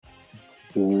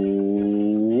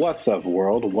What's up,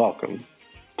 world? Welcome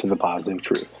to The Positive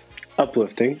Truth.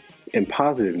 Uplifting and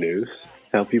positive news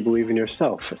to help you believe in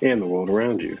yourself and the world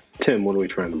around you. Tim, what are we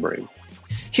trying to bring?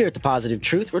 Here at The Positive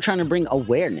Truth, we're trying to bring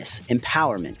awareness,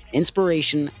 empowerment,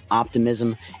 inspiration,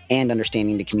 optimism, and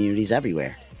understanding to communities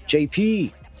everywhere.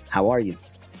 JP, how are you?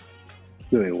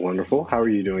 Doing wonderful. How are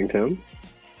you doing, Tim?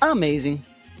 Amazing.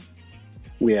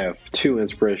 We have 2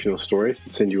 inspirational stories to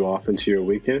send you off into your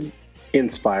weekend.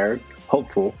 Inspired,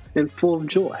 hopeful, and full of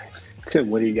joy. Tim,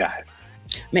 what do you got?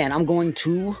 Man, I'm going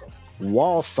to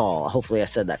Walsall. Hopefully I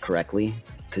said that correctly,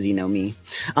 because you know me.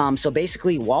 So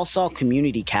basically, Walsall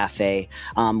Community Cafe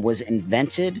was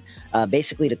invented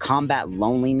basically to combat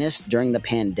loneliness during the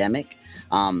pandemic.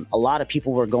 A lot of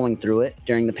people were going through it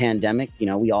during the pandemic. You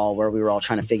know, we were all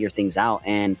trying to figure things out.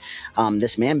 And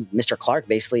this man, Mr. Clark,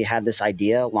 basically had this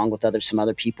idea, along with some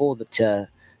other people, to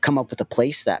come up with a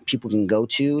place that people can go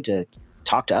to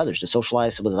talk to others, to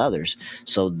socialize with others,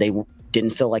 so they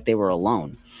didn't feel like they were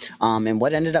alone. And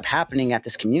what ended up happening at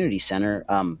this community center,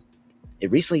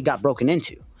 it recently got broken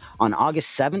into. On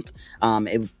August 7th,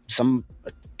 some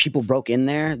people broke in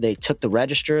there. They took the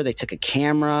register. They took a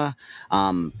camera.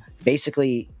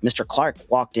 Basically, Mr. Clark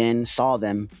walked in, saw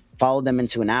them, followed them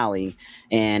into an alley,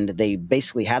 and they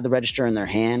basically had the register in their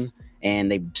hand,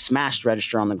 and they smashed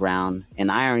register on the ground. And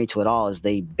the irony to it all is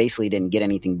they basically didn't get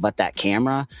anything but that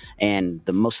camera, and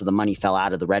most of the money fell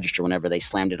out of the register whenever they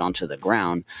slammed it onto the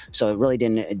ground. So it really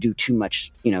didn't do too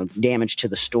much, damage to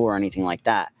the store or anything like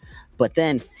that. But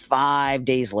then 5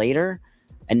 days later,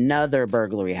 another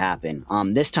burglary happened.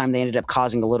 This time they ended up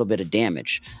causing a little bit of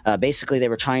damage. Basically, they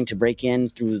were trying to break in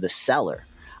through the cellar.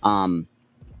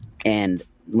 And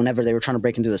whenever they were trying to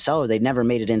break into the cellar, they never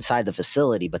made it inside the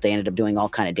facility, but they ended up doing all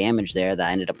kind of damage there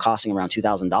that ended up costing around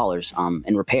 $2,000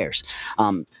 in repairs.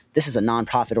 This is a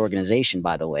nonprofit organization,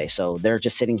 by the way. So they're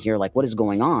just sitting here like, what is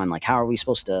going on? Like, how are we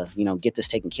supposed to, get this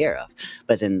taken care of?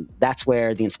 But then that's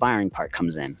where the inspiring part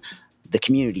comes in. The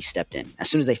community stepped in. As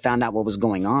soon as they found out what was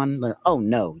going on, they're, oh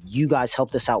no, you guys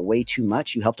helped us out way too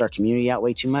much. You helped our community out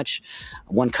way too much.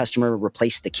 One customer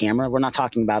replaced the camera. We're not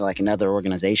talking about like another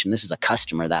organization. This is a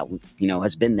customer that,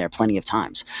 has been there plenty of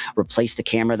times. Replaced the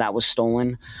camera that was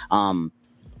stolen.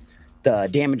 The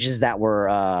damages that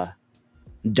were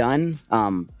done,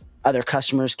 other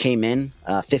customers came in,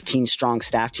 15-strong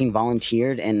staff team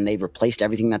volunteered, and they replaced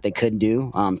everything that they could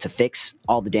do to fix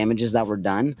all the damages that were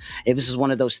done. It was just one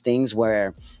of those things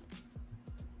where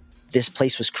this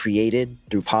place was created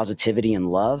through positivity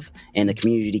and love, and the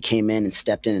community came in and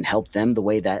stepped in and helped them the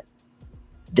way that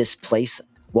this place,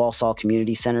 Walsall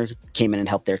Community Center, came in and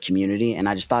helped their community. And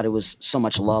I just thought it was so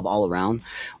much love all around.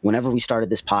 Whenever we started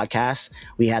this podcast,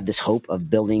 we had this hope of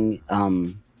building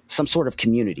some sort of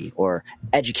community or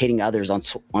educating others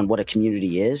on what a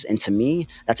community is. And to me,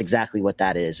 that's exactly what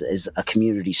that is a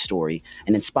community story,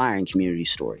 an inspiring community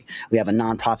story. We have a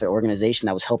nonprofit organization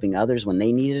that was helping others when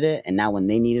they needed it. And now when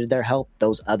they needed their help,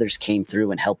 those others came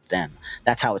through and helped them.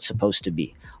 That's how it's supposed to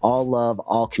be. All love,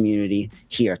 all community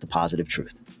here at The Positive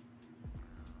Truth.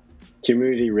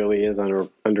 Community really is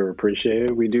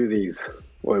underappreciated. We do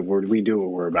what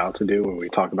we're about to do when we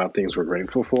talk about things we're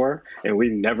grateful for, and we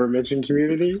never mention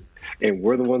community, and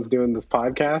we're the ones doing this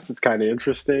podcast. It's kind of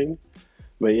interesting.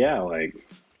 But yeah, like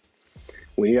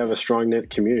when you have a strong knit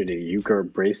community, you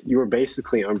are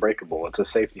basically unbreakable. It's a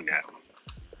safety net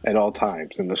at all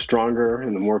times. And the stronger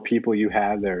and the more people you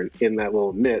have that are in that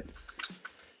little knit,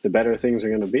 the better things are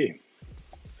going to be.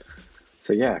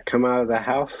 So yeah, come out of the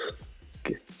house,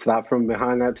 stop from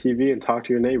behind that TV and talk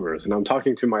to your neighbors. And I'm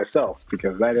talking to myself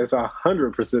because that is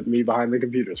 100% me behind the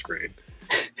computer screen.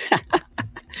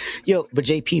 Yo, but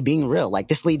JP, being real, like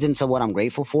this leads into what I'm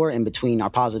grateful for in between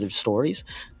our positive stories.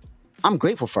 I'm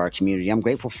grateful for our community. I'm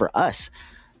grateful for us.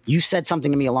 You said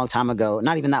something to me a long time ago,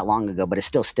 not even that long ago, but it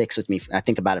still sticks with me. I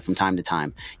think about it from time to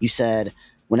time. You said,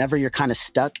 whenever you're kind of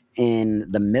stuck in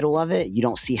the middle of it, you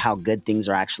don't see how good things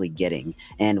are actually getting.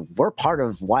 And we're part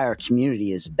of why our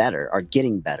community is better or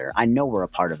getting better. I know we're a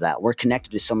part of that. We're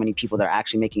connected to so many people that are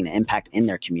actually making an impact in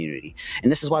their community.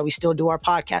 And this is why we still do our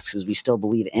podcast, because we still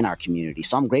believe in our community.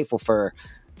 So I'm grateful for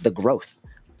the growth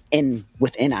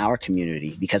within our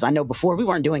community, because I know before we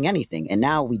weren't doing anything, and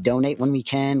now we donate when we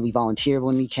can, we volunteer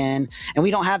when we can, and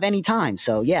we don't have any time.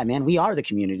 So yeah, man, we are the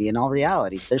community in all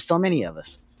reality. There's so many of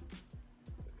us.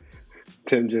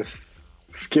 Tim just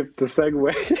skipped the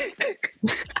segue.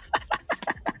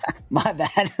 My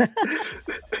bad.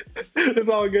 It's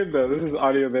all good, though. This is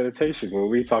audio meditation where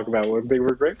we talk about one thing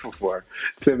we're grateful for.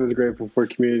 Tim is grateful for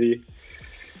community.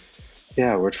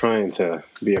 Yeah, we're trying to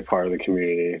be a part of the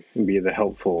community and be the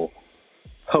helpful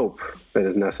hope that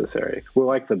is necessary. We're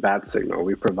like the bat signal.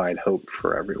 We provide hope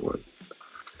for everyone.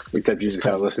 Except you just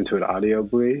gotta listen to it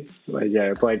audibly. Like,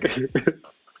 yeah, it's like.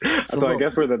 So I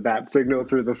guess we're the bat signal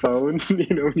through the phone.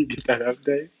 When you get that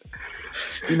update.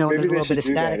 There's a little bit of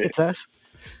static. It's us.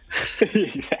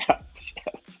 Yes,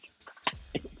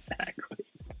 exactly.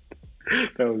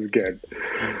 That was good.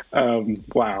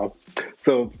 Wow.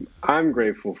 So I'm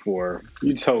grateful for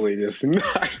you. Totally just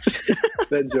knocked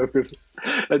that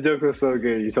joke was so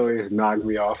good. You totally just knocked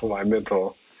me off of my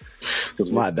mental. Because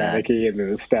we're staticky and then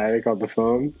it's static on the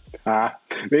phone.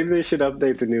 Maybe they should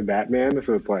update the new Batman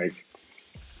so it's like,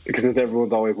 because since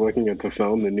everyone's always looking at the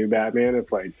phone, the new Batman,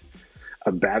 it's like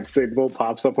a bat signal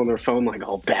pops up on their phone like,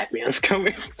 oh, Batman's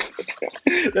coming.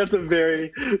 That's a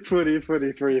very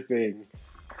 2023 thing.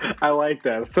 I like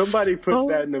that. Somebody put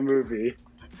that in the movie.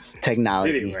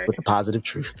 Technology with the positive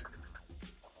truth.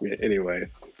 Yeah, anyway.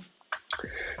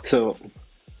 So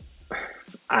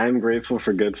I'm grateful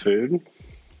for good food.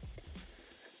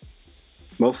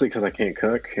 Mostly because I can't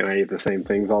cook and I eat the same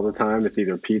things all the time. It's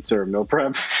either pizza or meal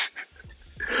prep.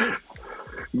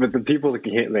 But the people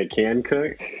that can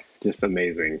cook, just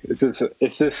amazing.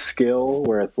 It's this skill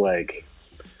where it's like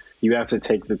you have to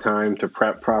take the time to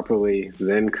prep properly,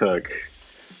 then cook,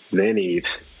 then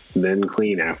eat, then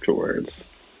clean afterwards.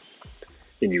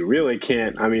 And you really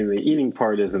can't. I mean, the eating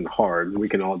part isn't hard. We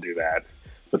can all do that.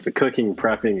 But the cooking,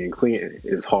 prepping, and cleaning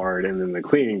is hard, and then the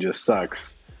cleaning just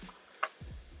sucks.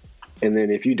 And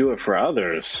then if you do it for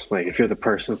others, like if you're the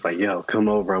person that's like, yo, come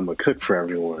over, I'm gonna cook for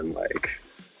everyone, like,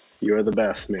 you're the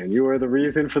best, man. You are the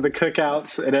reason for the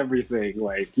cookouts and everything.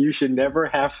 Like, you should never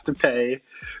have to pay.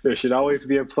 There should always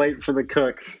be a plate for the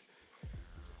cook.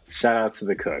 Shout out to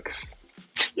the cooks.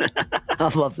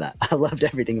 I love that. I loved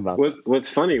everything about that. What's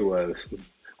funny was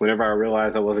whenever I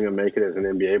realized I wasn't going to make it as an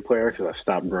NBA player because I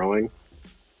stopped growing,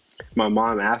 my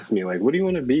mom asked me, like, what do you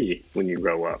want to be when you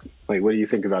grow up? Like, what do you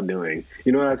think about doing?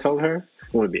 You know what I told her?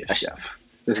 I want to be a chef.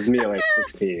 This is me at like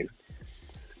 16.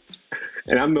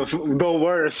 And I'm the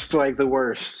worst, like the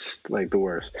worst.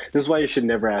 This is why you should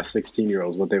never ask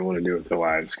 16-year-olds what they want to do with their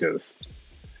lives, because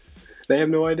they have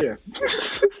no idea.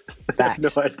 They have no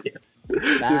idea.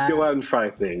 Just go out and try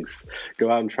things.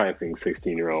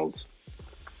 16-year-olds.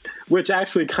 Which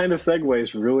actually kind of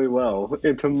segues really well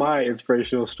into my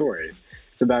inspirational story.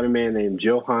 It's about a man named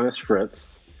Johannes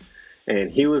Fritz,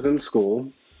 and he was in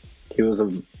school. He was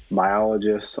a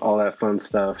biologist, all that fun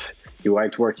stuff. He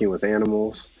liked working with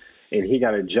animals, and he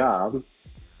got a job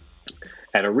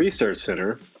at a research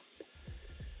center,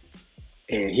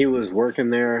 and he was working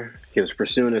there. He was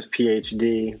pursuing his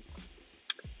PhD,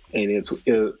 and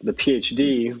the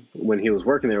PhD, when he was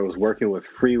working there, was working with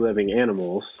free-living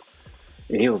animals,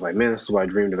 and he was like, man, this is what I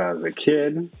dreamed about as a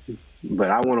kid,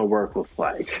 but I want to work with,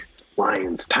 like,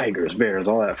 lions, tigers, bears,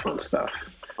 all that fun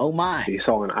stuff. Oh, my. He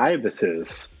saw an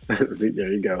ibises.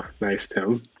 There you go. Nice,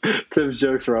 Tim. Tim's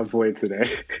jokes are on point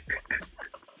today.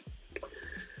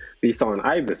 He saw an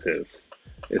ibises.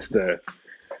 It's the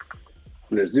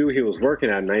zoo he was working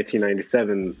at in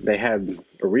 1997. They had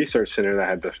a research center that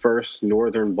had the first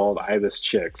northern bald ibis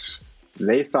chicks.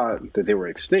 They thought that they were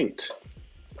extinct.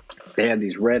 They had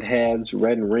these red heads,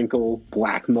 red and wrinkled,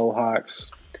 black mohawks.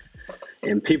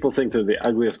 And people think they're the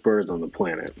ugliest birds on the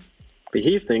planet. But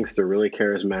he thinks they're really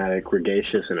charismatic,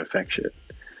 gregarious, and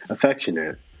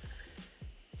affectionate.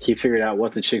 He figured out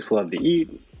what the chicks love to eat.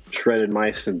 Shredded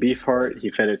mice and beef heart. He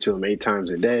fed it to them 8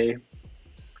 times a day.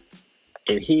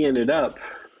 And he ended up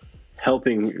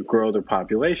helping grow their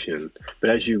population.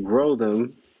 But as you grow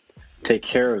them, take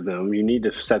care of them, you need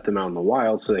to set them out in the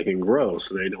wild so they can grow,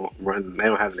 so they don't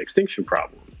have an extinction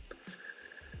problem.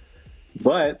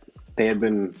 But they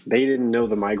didn't know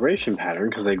the migration pattern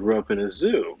because they grew up in a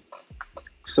zoo.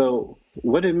 So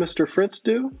what did Mr. Fritz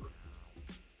do?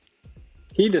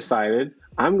 He decided,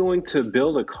 I'm going to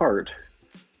build a cart,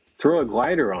 throw a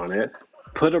glider on it,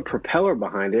 put a propeller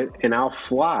behind it, and I'll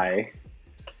fly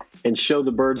and show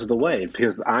the birds the way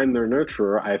because I'm their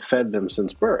nurturer. I fed them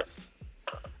since birth.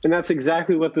 And that's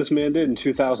exactly what this man did in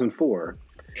 2004.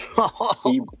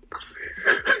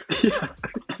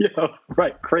 Yeah,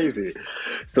 right, crazy.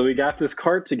 So we got this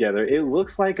cart together. It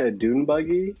looks like a dune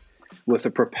buggy with a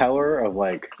propeller of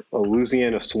like a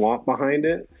Louisiana swamp behind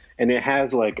it. And it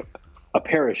has like a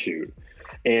parachute.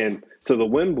 And so the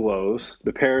wind blows,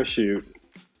 the parachute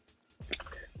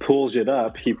pulls it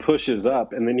up, he pushes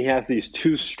up, and then he has these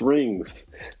 2 strings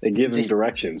that give him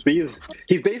directions. But he's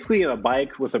basically in a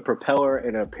bike with a propeller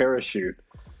and a parachute.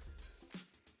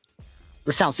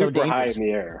 It sounds so dangerous. Super high in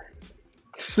the air.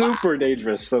 Super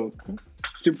dangerous. So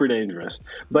super dangerous.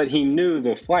 But he knew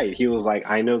the flight. He was like,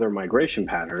 I know their migration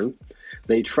pattern.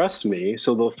 They trust me,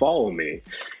 so they'll follow me.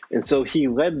 And so he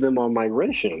led them on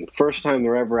migration. First time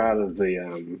they're ever out of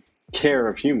the care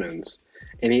of humans.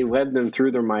 And he led them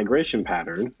through their migration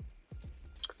pattern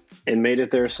and made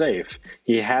it there safe.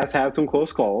 He has had some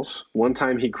close calls. One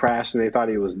time he crashed and they thought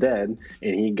he was dead.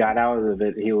 And he got out of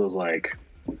it and he was like,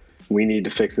 we need to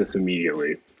fix this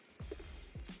immediately.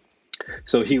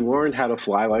 So he learned how to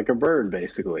fly like a bird,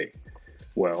 basically.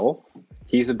 Well,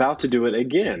 he's about to do it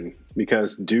again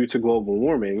because due to global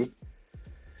warming,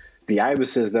 the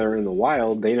ibises that are in the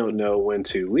wild, they don't know when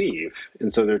to leave.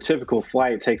 And so their typical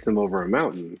flight takes them over a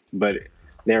mountain. But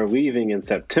they're leaving in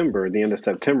September, the end of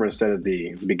September, instead of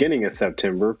the beginning of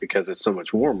September because it's so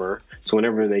much warmer. So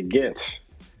whenever they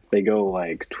go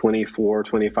like 24,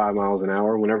 25 miles an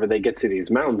hour. Whenever they get to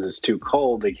these mountains, it's too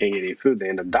cold. They can't get any food. They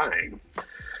end up dying.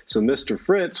 So Mr.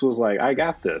 Fritz was like, I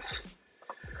got this.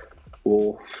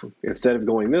 Well, instead of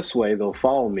going this way, they'll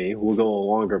follow me. We'll go a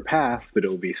longer path, but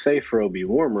it'll be safer, it'll be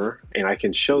warmer, and I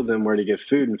can show them where to get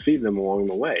food and feed them along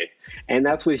the way. And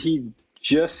that's what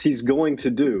he's going to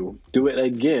do. Do it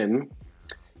again.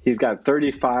 He's got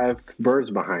 35 birds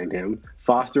behind him,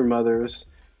 foster mothers,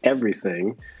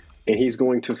 everything, and he's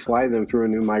going to fly them through a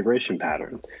new migration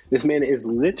pattern. This man is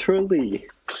literally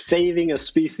saving a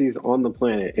species on the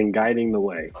planet and guiding the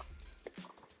way.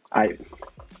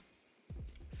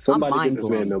 Somebody give this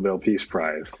man a Nobel Peace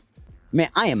Prize. Man,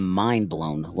 I am mind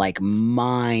blown. Like,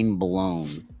 mind blown.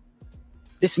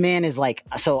 This man is like,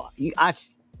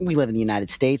 we live in the United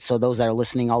States, so those that are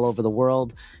listening all over the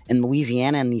world, in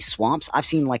Louisiana and these swamps, I've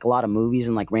seen like a lot of movies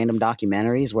and like random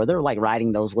documentaries where they're like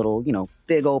riding those little,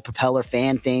 big old propeller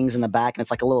fan things in the back, and it's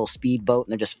like a little speedboat,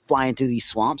 and they're just flying through these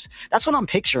swamps. That's what I'm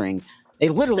picturing.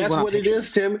 That's what it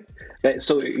is, Tim.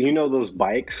 So those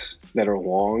bikes that are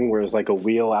long, where there's like a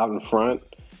wheel out in front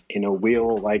and a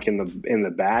wheel like in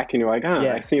the back, and you're like,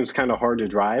 that seems kind of hard to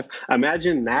drive.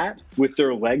 Imagine that with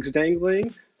their legs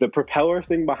dangling, the propeller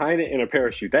thing behind it, and a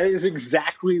parachute. That is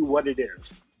exactly what it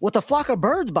is. With a flock of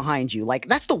birds behind you. Like,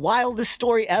 that's the wildest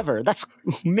story ever. This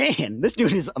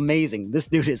dude is amazing.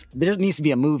 There needs to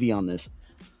be a movie on this.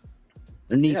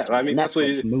 There needs to be a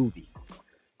Netflix movie.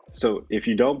 So if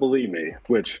you don't believe me,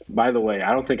 which, by the way,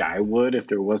 I don't think I would if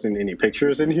there wasn't any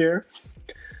pictures in here,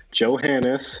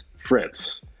 Johannes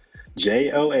Fritz,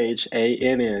 Johannes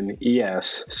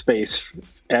space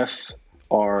Fritz.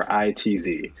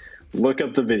 Look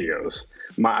up the videos.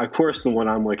 Of course, the one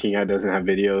I'm looking at doesn't have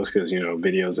videos because,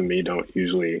 videos and me don't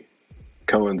usually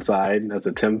coincide. That's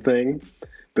a Tim thing.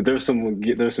 But there's some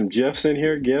GIFs in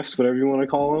here, GIFs, whatever you want to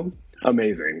call them.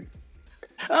 Amazing.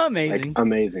 Like,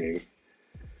 amazing.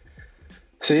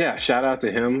 So yeah, shout out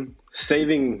to him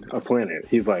saving a planet.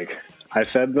 He's like, I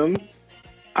fed them.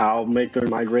 I'll make their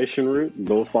migration route.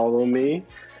 They'll follow me.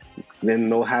 Then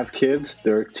they'll have kids.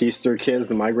 They'll teach their kids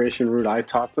the migration route I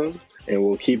taught them. And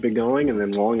we'll keep it going. And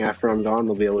then long after I'm gone,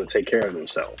 they'll be able to take care of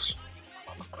themselves.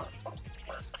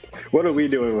 What are we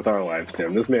doing with our lives,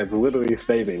 Tim? This man's literally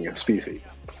saving a species.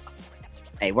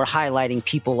 Hey, we're highlighting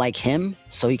people like him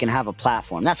so he can have a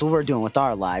platform. That's what we're doing with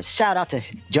our lives. Shout out to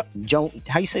Joe.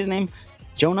 How you say his name?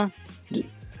 Jonah?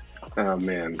 Oh,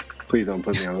 man. Please don't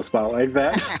put me on the spot like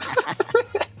that.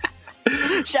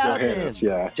 Shout out to him.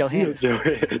 Yeah.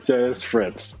 Johannes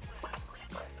Fritz.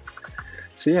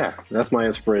 So, yeah, that's my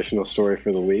inspirational story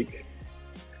for the week.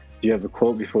 Do you have a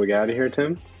quote before we get out of here,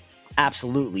 Tim?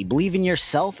 Absolutely. Believe in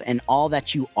yourself and all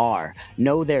that you are.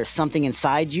 Know there's something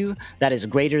inside you that is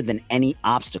greater than any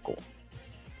obstacle.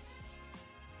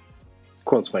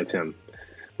 Quotes by Tim.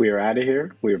 We are out of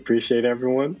here. We appreciate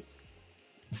everyone.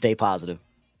 Stay positive.